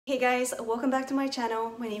Hey guys, welcome back to my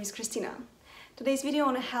channel. My name is Christina. Today's video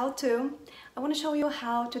on how-to, I want to show you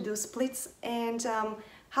how to do splits and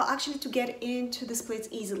how actually to get into the splits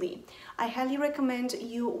easily. I highly recommend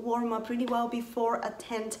you warm up really well before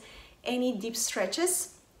attempt any deep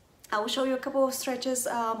stretches. I will show you a couple of stretches,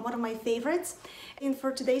 one of my favorites. And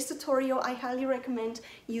for today's tutorial, I highly recommend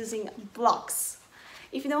using blocks.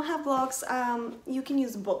 If you don't have blocks, you can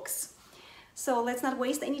use books. So let's not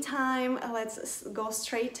waste any time, let's go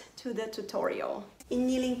straight to the tutorial. In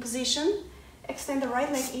kneeling position, extend the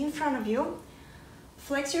right leg in front of you,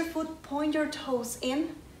 flex your foot, point your toes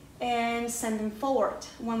in and send them forward.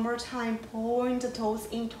 One more time, point the toes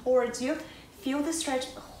in towards you, feel the stretch,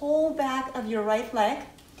 whole back of your right leg,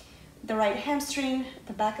 the right hamstring,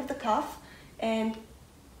 the back of the calf, and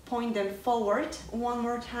point them forward. One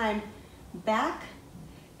more time, back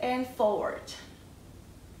and forward.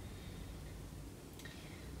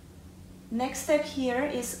 Next step here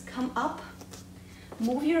is come up,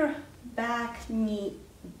 move your back knee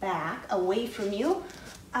back away from you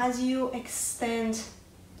as you extend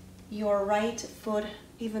your right foot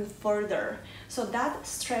even further. So that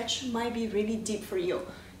stretch might be really deep for you.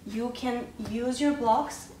 You can use your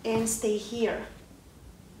blocks and stay here.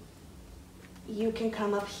 You can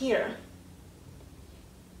come up here.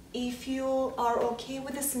 If you are okay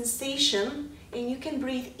with the sensation and you can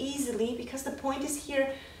breathe easily, because the point is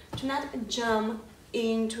here to not jump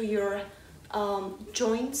into your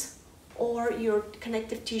joints or your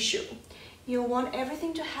connective tissue. You want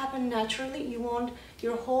everything to happen naturally. You want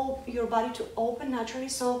your body to open naturally.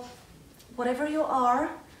 So whatever you are,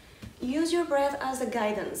 use your breath as a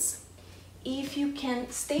guidance. If you can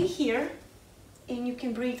stay here and you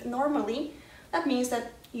can breathe normally, that means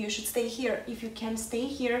that you should stay here. If you can stay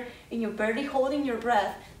here and you're barely holding your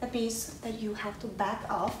breath, that means that you have to back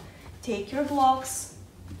off, take your blocks,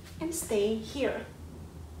 and stay here.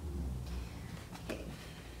 Okay.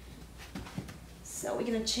 So we're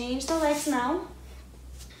gonna change the legs now.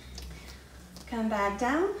 Come back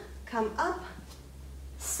down, come up,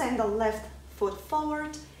 send the left foot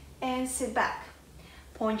forward and sit back.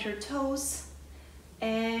 Point your toes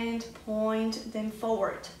and point them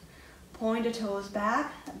forward. Point the toes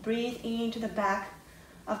back, breathe into the back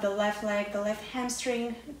of the left leg, the left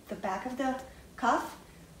hamstring, the back of the calf.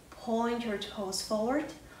 Point your toes forward.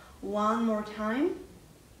 One more time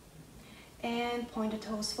and point the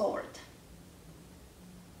toes forward.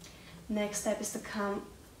 Next step is to come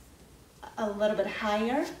a little bit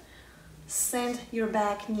higher. Send your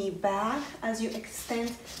back knee back as you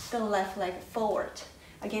extend the left leg forward.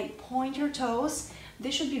 Again, point your toes.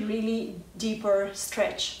 This should be really deeper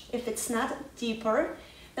stretch. If it's not deeper,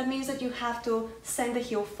 that means that you have to send the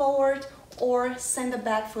heel forward or send the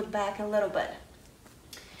back foot back a little bit.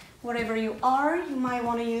 Wherever you are, you might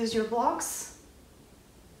want to use your blocks.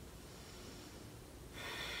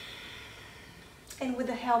 And with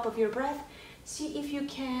the help of your breath, see if you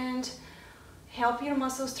can help your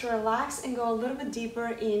muscles to relax and go a little bit deeper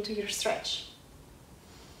into your stretch.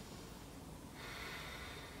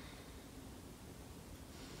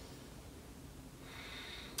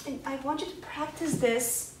 And I want you to practice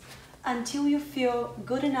this until you feel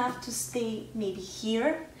good enough to stay maybe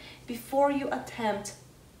here before you attempt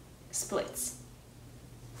splits.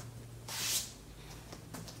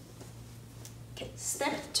 Okay,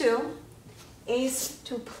 step 2 is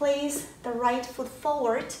to place the right foot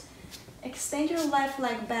forward, extend your left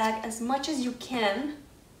leg back as much as you can,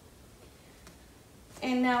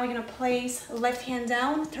 and now we're gonna place left hand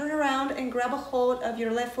down, turn around and grab a hold of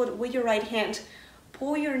your left foot with your right hand.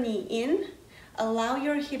 Pull your knee in, allow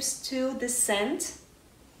your hips to descend.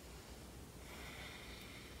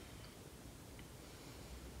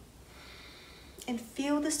 And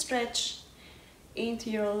feel the stretch into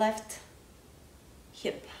your left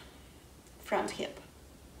hip, front hip.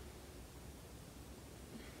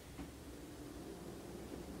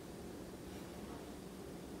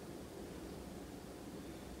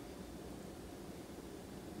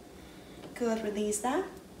 Good, release that.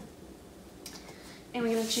 And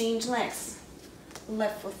we're gonna change legs.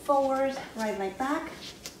 Left foot forward, right leg back.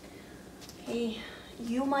 Okay,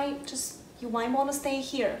 you might want to stay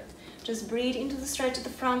here. Just breathe into the stretch at the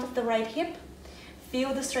front of the right hip.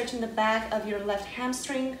 Feel the stretch in the back of your left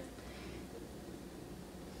hamstring.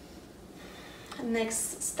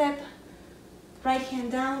 Next step, right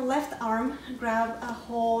hand down, left arm, grab a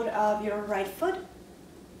hold of your right foot.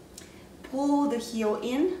 Pull the heel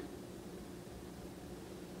in.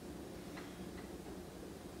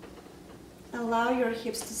 Allow your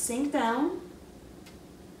hips to sink down.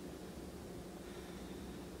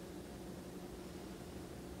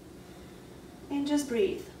 And just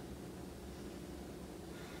breathe.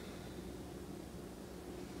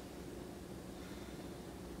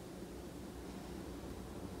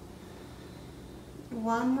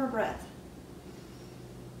 One more breath.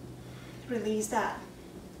 Release that.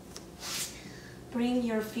 Bring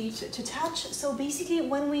your feet to touch. So basically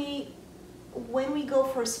when we go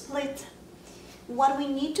for a split, what we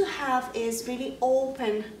need to have is really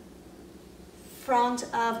open front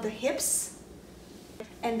of the hips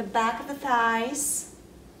and the back of the thighs.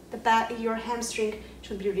 The back of your hamstring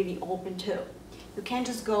should be really open too. You can't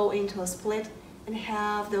just go into a split and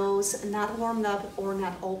have those not warmed up or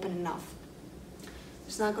not open enough.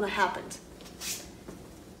 It's not gonna happen.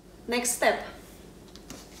 Next step.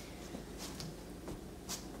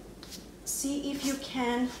 See if you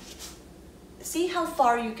can, see how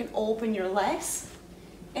far you can open your legs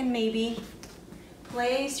and maybe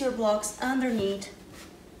place your blocks underneath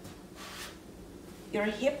your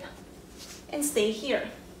hip and stay here.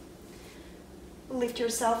 Lift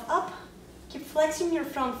yourself up, keep flexing your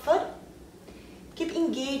front foot, keep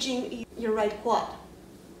engaging your right quad.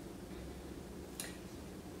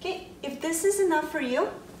 Okay, if this is enough for you,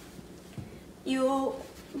 you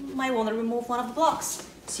might want to remove one of the blocks.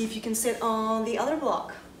 See if you can sit on the other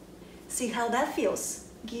block. See how that feels.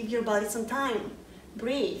 Give your body some time.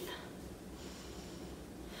 Breathe.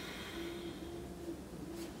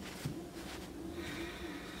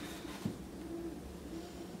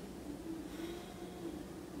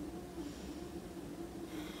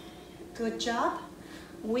 Good job.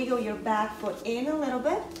 Wiggle your back foot in a little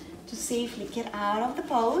bit to safely get out of the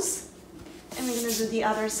pose. And we're going to do the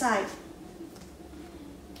other side.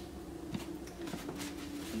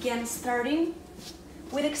 Again, starting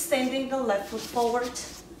with extending the left foot forward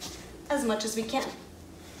as much as we can.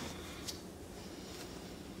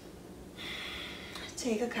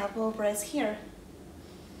 Take a couple of breaths here.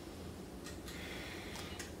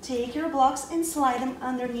 Take your blocks and slide them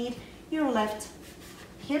underneath your left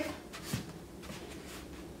hip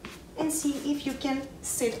and see if you can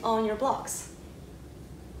sit on your blocks.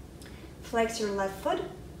 Flex your left foot.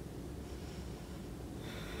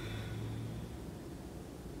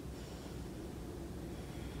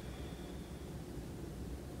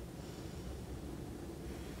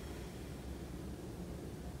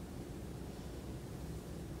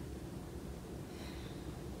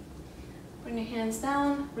 Bring your hands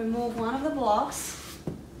down, remove one of the blocks,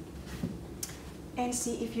 and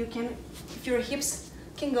see if you can, if your hips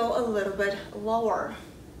can go a little bit lower.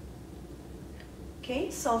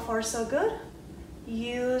 Okay, so far so good.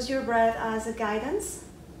 Use your breath as a guidance.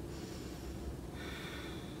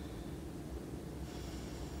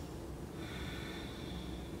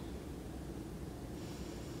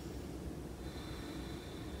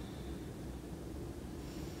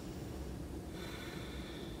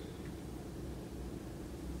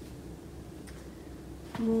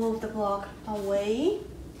 Move the block away.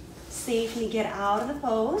 Safely get out of the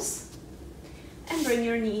pose and bring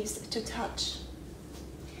your knees to touch.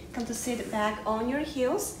 Come to sit back on your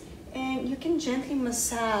heels and you can gently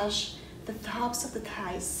massage the tops of the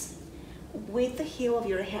thighs with the heel of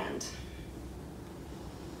your hand.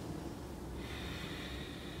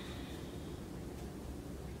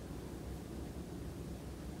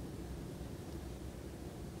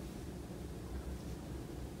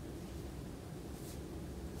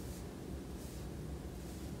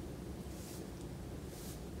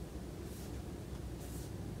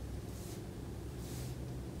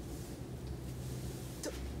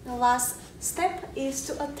 The last step is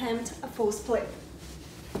to attempt a full split.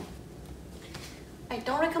 I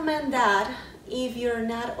don't recommend that if you're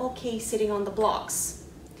not okay sitting on the blocks.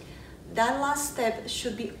 That last step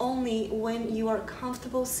should be only when you are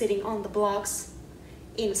comfortable sitting on the blocks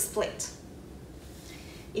in a split.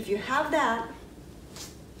 If you have that,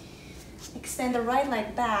 extend the right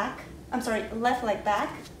leg back, left leg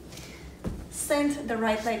back, send the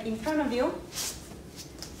right leg in front of you,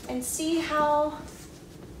 and see how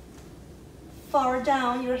far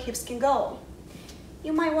down your hips can go.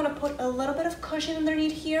 You might want to put a little bit of cushion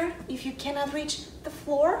underneath here. If you cannot reach the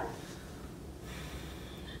floor,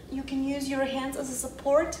 you can use your hands as a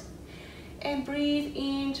support and breathe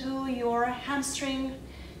into your hamstring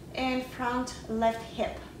and front left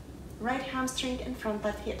hip. Right hamstring and front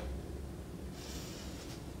left hip.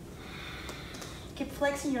 Keep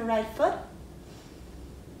flexing your right foot.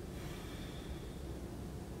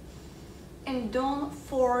 And don't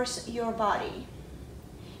force your body.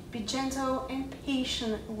 Be gentle and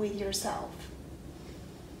patient with yourself.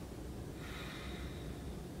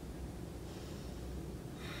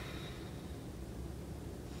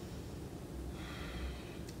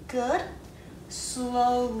 Good.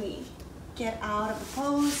 Slowly get out of the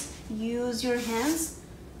pose. Use your hands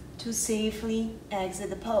to safely exit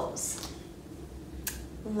the pose.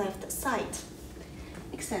 Left side.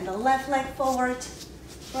 Extend the left leg forward.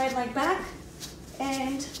 right leg back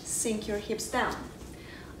and sink your hips down.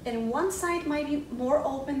 And one side might be more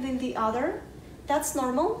open than the other. That's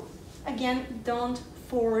normal. Again, don't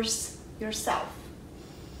force yourself.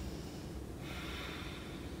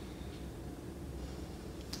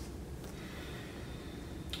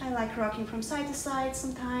 I like rocking from side to side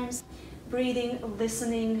sometimes, breathing,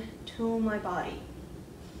 listening to my body.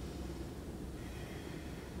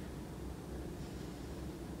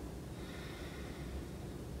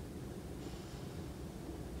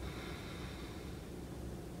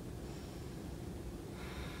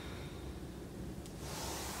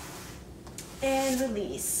 And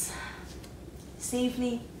release.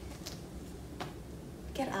 Safely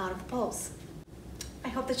get out of the pose. I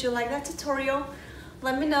hope that you like that tutorial.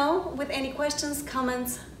 Let me know with any questions,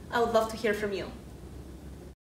 comments. I would love to hear from you.